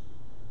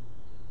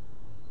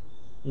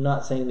 I'm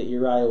not saying that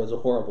Uriah was a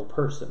horrible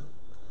person,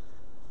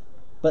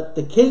 but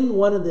the king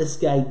wanted this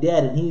guy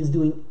dead, and he is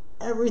doing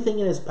everything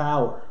in his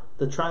power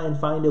to try and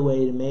find a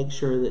way to make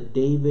sure that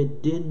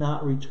David did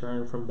not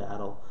return from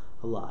battle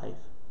alive.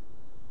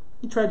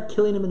 He tried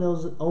killing him in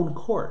his own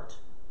court,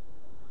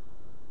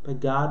 but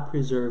God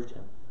preserved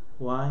him.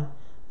 Why?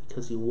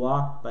 Because he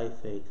walked by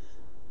faith,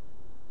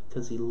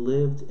 because he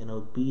lived in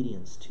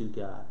obedience to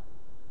God.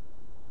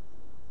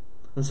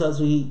 And so as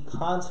we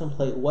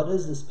contemplate, what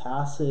does this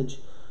passage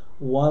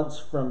want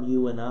from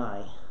you and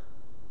I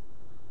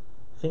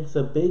think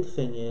the big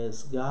thing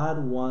is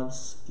God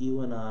wants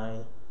you and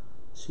I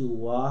to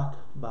walk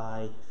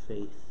by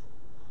faith,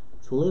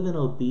 to live in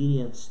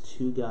obedience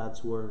to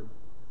God's word,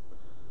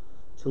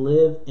 to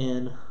live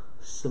in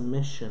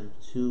submission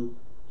to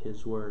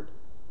his word.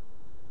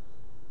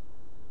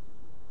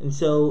 And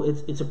so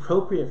it's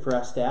appropriate for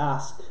us to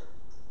ask,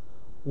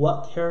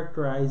 what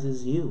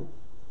characterizes you?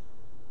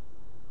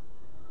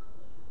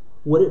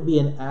 Would it be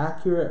an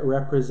accurate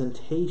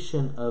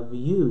representation of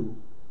you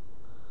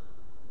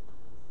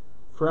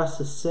for us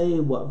to say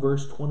what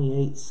verse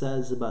 28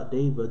 says about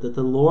David, that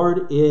the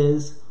Lord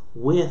is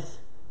with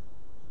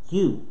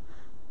you?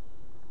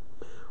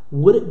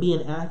 Would it be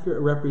an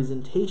accurate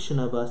representation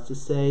of us to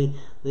say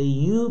that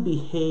you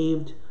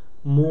behaved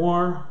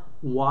more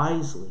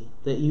wisely,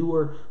 that you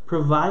were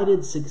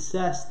provided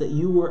success, that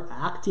you were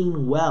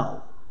acting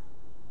well,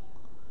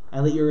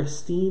 and that your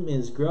esteem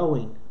is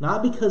growing,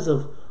 not because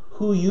of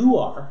who you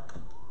are,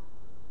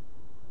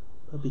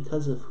 but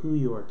because of who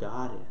your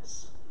God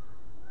is?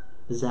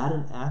 Is that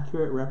an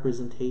accurate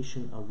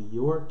representation of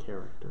your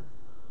character,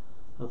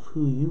 of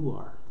who you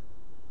are?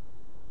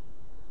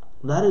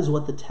 That is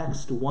what the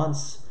text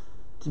wants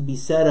to be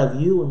said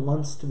of you and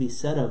wants to be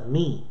said of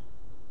me.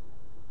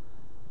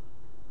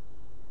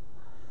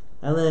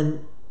 And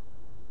then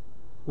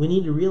we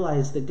need to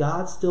realize that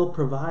God still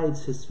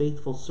provides his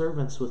faithful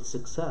servants with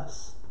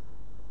success.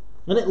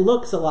 And it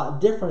looks a lot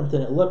different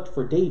than it looked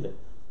for David.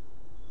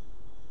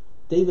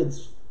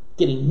 David's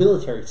getting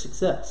military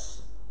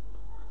success.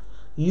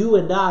 You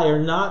and I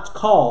are not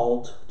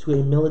called to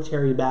a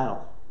military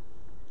battle.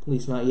 At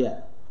least not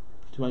yet.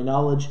 To my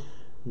knowledge,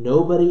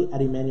 nobody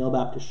at Emmanuel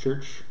Baptist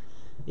Church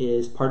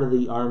is part of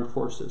the armed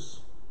forces.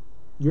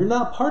 You're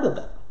not part of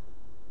that.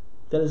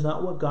 That is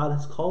not what God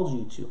has called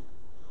you to.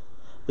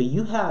 But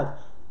you have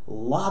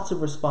lots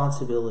of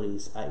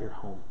responsibilities at your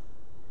home.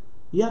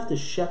 You have to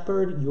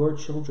shepherd your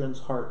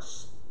children's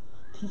hearts.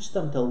 Teach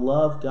them to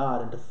love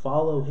God and to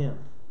follow him.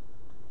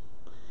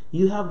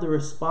 You have the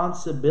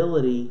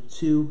responsibility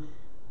to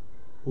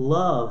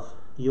love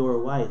your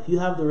wife. You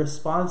have the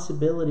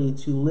responsibility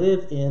to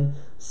live in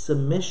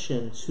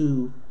submission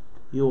to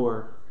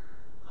your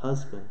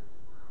husband.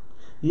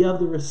 You have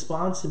the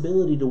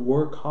responsibility to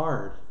work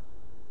hard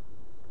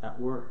at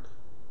work.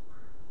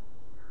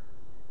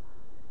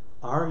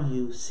 Are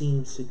you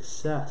seeing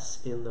success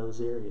in those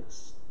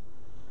areas?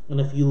 And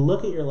if you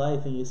look at your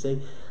life and you say,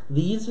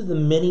 these are the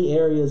many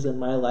areas in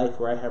my life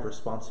where I have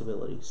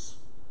responsibilities.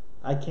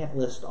 I can't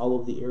list all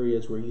of the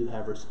areas where you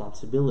have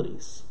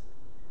responsibilities,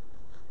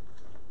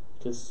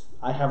 because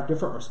I have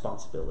different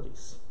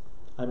responsibilities.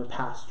 I'm a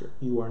pastor.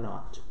 You are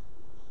not.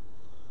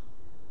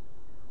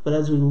 But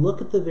as we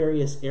look at the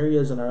various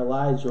areas in our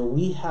lives where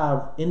we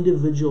have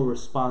individual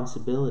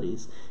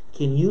responsibilities,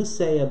 can you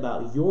say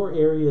about your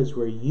areas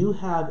where you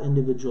have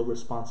individual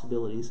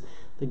responsibilities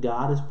that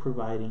God is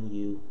providing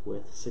you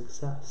with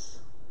success?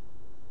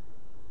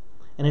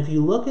 And if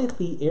you look at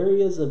the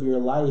areas of your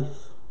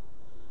life,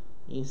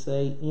 you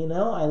say,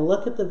 I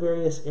look at the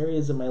various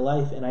areas of my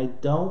life and I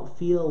don't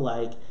feel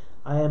like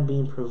I am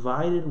being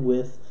provided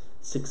with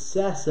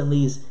success in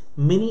these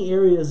many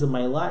areas of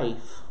my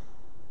life,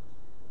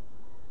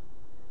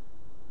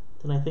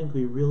 then I think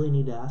we really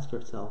need to ask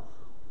ourselves,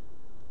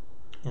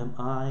 am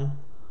I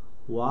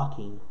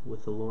walking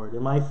with the Lord?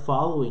 Am I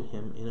following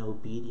Him in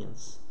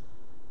obedience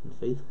and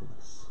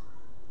faithfulness?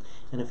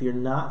 And if you're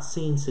not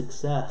seeing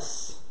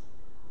success,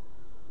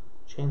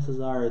 chances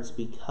are it's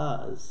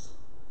because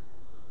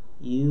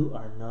you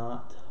are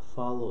not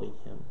following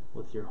Him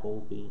with your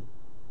whole being.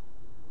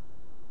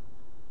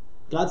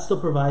 God still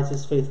provides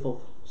His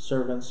faithful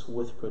servants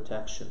with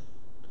protection.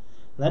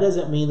 And that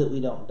doesn't mean that we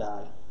don't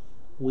die.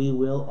 We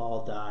will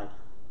all die.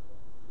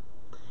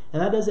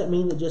 And that doesn't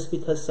mean that just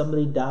because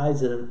somebody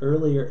dies at an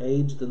earlier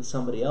age than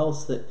somebody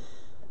else that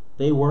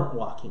they weren't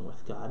walking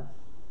with God.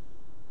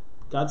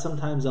 God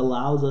sometimes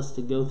allows us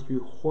to go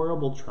through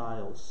horrible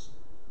trials,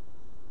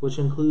 which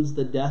includes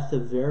the death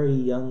of very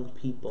young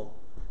people.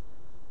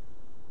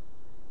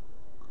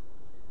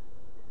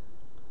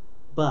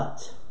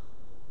 But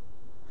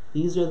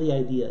these are the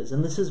ideas,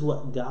 and this is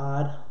what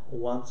God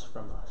wants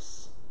from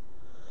us.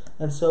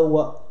 And so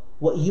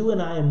what you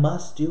and I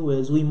must do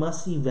is we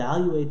must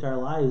evaluate our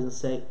lives and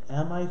say,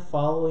 am I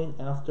following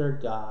after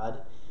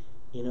God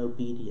in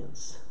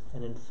obedience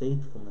and in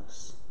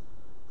faithfulness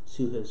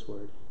to His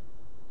Word?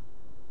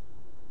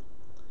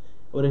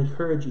 I would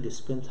encourage you to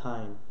spend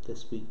time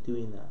this week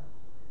doing that.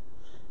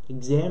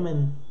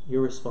 Examine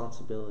your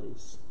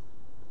responsibilities.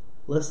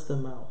 List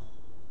them out.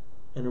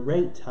 And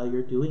rate how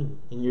you're doing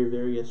in your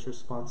various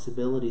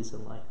responsibilities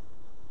in life.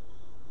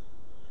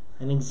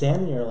 And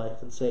examine your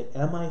life and say,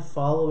 am I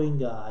following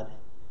God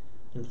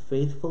in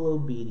faithful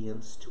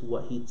obedience to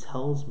what He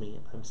tells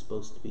me I'm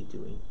supposed to be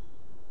doing?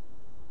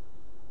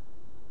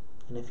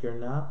 And if you're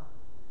not,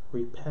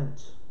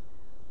 repent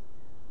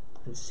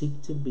and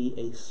seek to be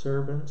a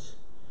servant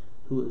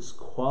who is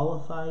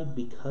qualified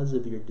because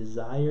of your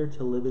desire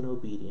to live in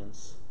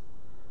obedience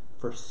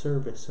for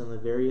service in the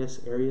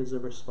various areas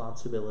of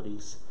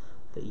responsibilities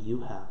that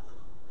you have.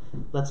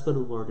 Let's go to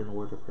the Lord in a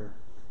word of prayer.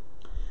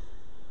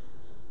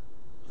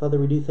 Father,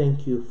 we do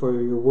thank You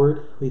for Your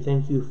Word. We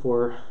thank You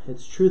for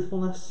its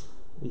truthfulness.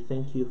 We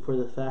thank You for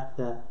the fact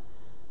that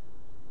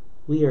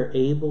we are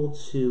able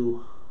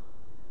to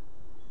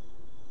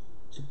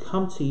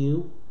come to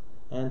You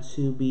and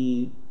to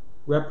be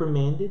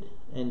reprimanded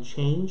and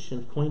changed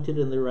and pointed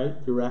in the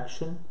right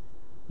direction.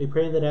 We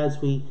pray that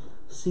as we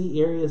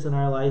see areas in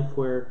our life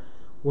where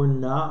we're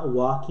not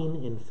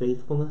walking in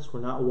faithfulness,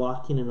 we're not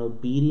walking in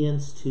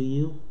obedience to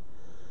You,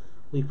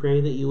 we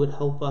pray that You would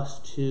help us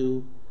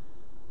to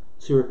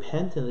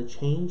repent and to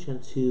change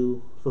and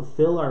to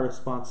fulfill our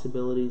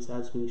responsibilities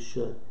as we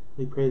should.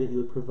 We pray that You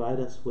would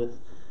provide us with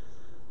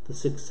the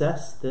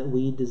success that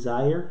we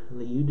desire and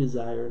that You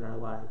desire in our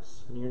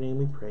lives. In Your name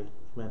we pray.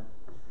 Amen.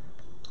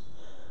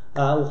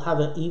 We'll have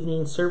an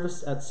evening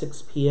service at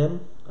 6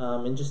 p.m.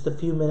 In just a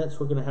few minutes,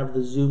 we're going to have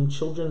the Zoom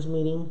children's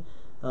meeting.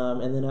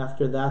 And then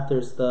after that,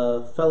 there's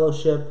the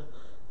fellowship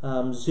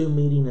Zoom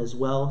meeting as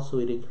well. So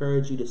we'd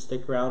encourage you to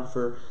stick around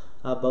for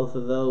both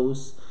of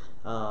those.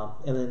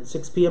 And then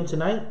 6 p.m.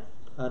 tonight,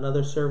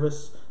 another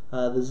service.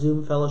 The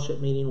Zoom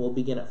fellowship meeting will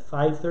begin at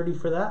 5:30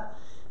 for that.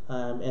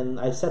 And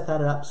I set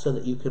that up so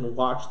that you can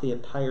watch the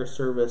entire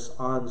service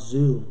on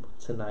Zoom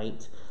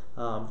tonight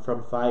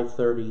from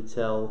 5:30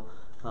 till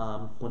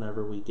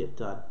whenever we get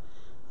done.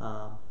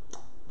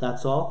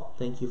 That's all.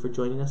 Thank you for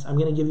joining us. I'm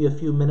going to give you a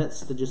few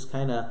minutes to just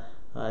kind of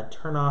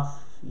turn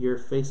off your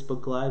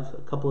Facebook Live.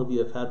 A couple of you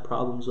have had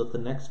problems with the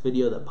next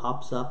video that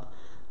pops up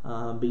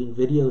being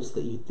videos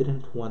that you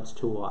didn't want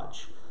to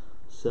watch.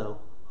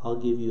 So I'll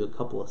give you a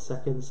couple of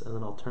seconds and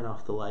then I'll turn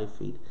off the live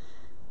feed.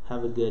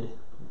 Have a good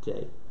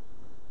day.